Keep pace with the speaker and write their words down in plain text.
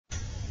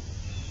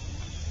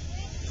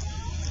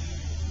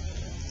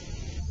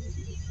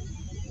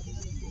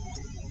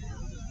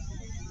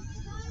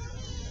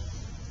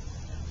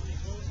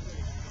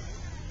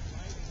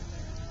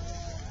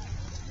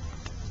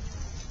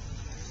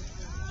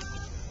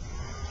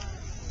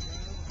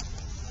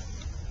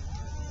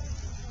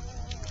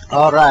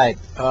All right.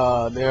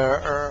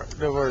 There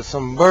were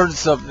some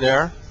birds up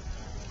there.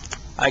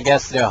 I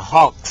guess they're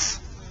hawks,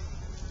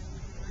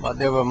 but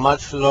they were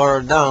much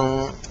lower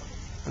down.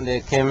 And they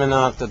came in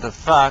after the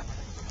fact.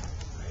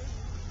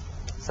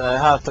 So I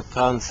have to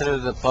consider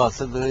the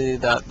possibility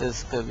that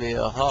this could be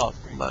a hawk,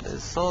 but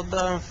it's so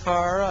darn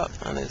far up,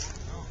 and it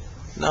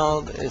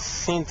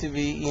seems to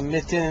be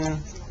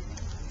emitting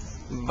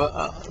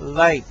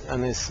light,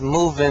 and it's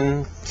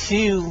moving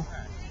to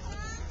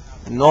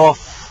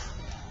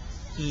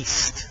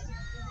northeast,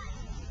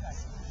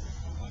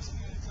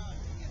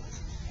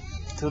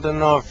 to the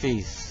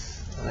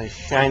northeast, and it's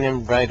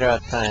shining brighter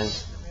at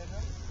times.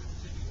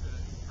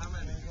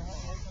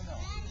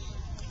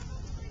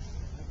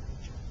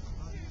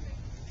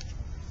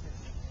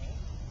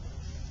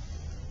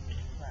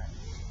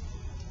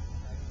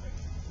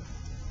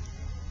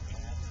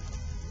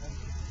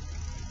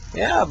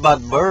 Yeah,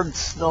 but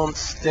birds don't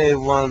stay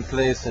one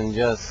place and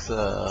just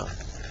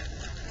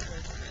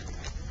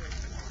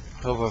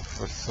cover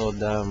for so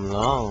damn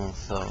long.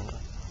 So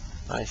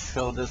I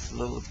showed this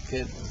little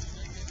kid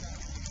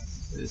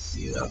this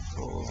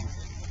UFO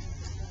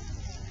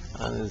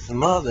and his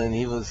mother, and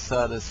he was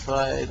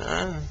satisfied.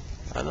 And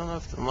I don't know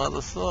if the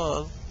mother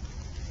saw it,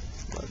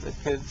 but the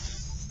kid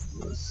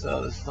was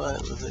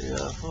satisfied with the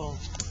UFO.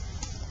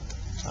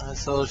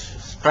 So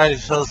try to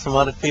show some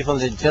other people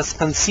that just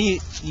can see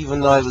it,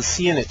 even though I was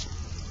seeing it.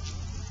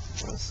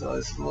 So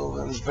it's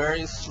moving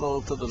very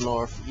slow to the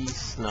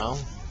northeast now.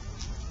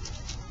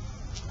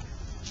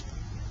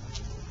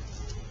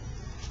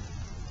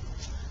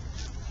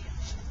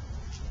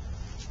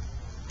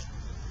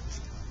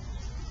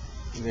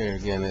 There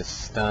again, it's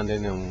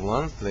standing in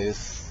one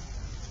place.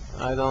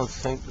 I don't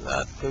think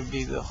that could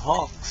be the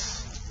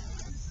hawks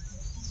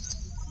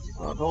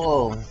at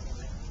all.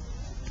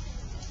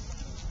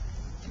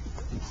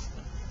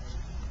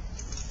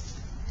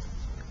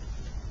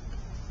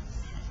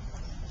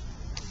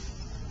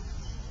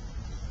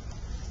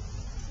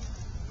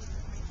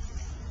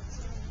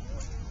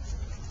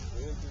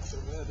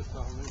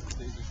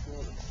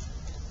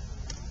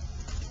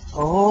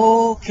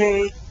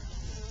 Okay,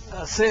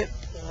 that's it.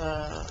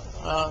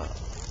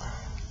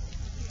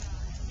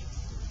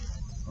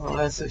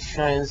 Unless it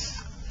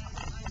shines,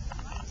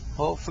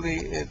 hopefully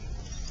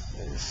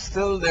it's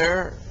still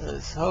there.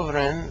 It's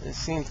hovering. It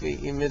seems to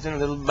be emitting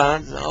little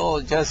bands. Oh,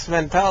 it just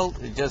went out.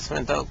 It just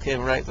went out,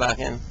 came right back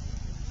in.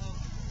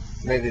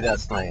 Maybe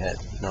that's my head.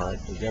 No,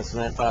 it just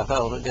went back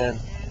out again.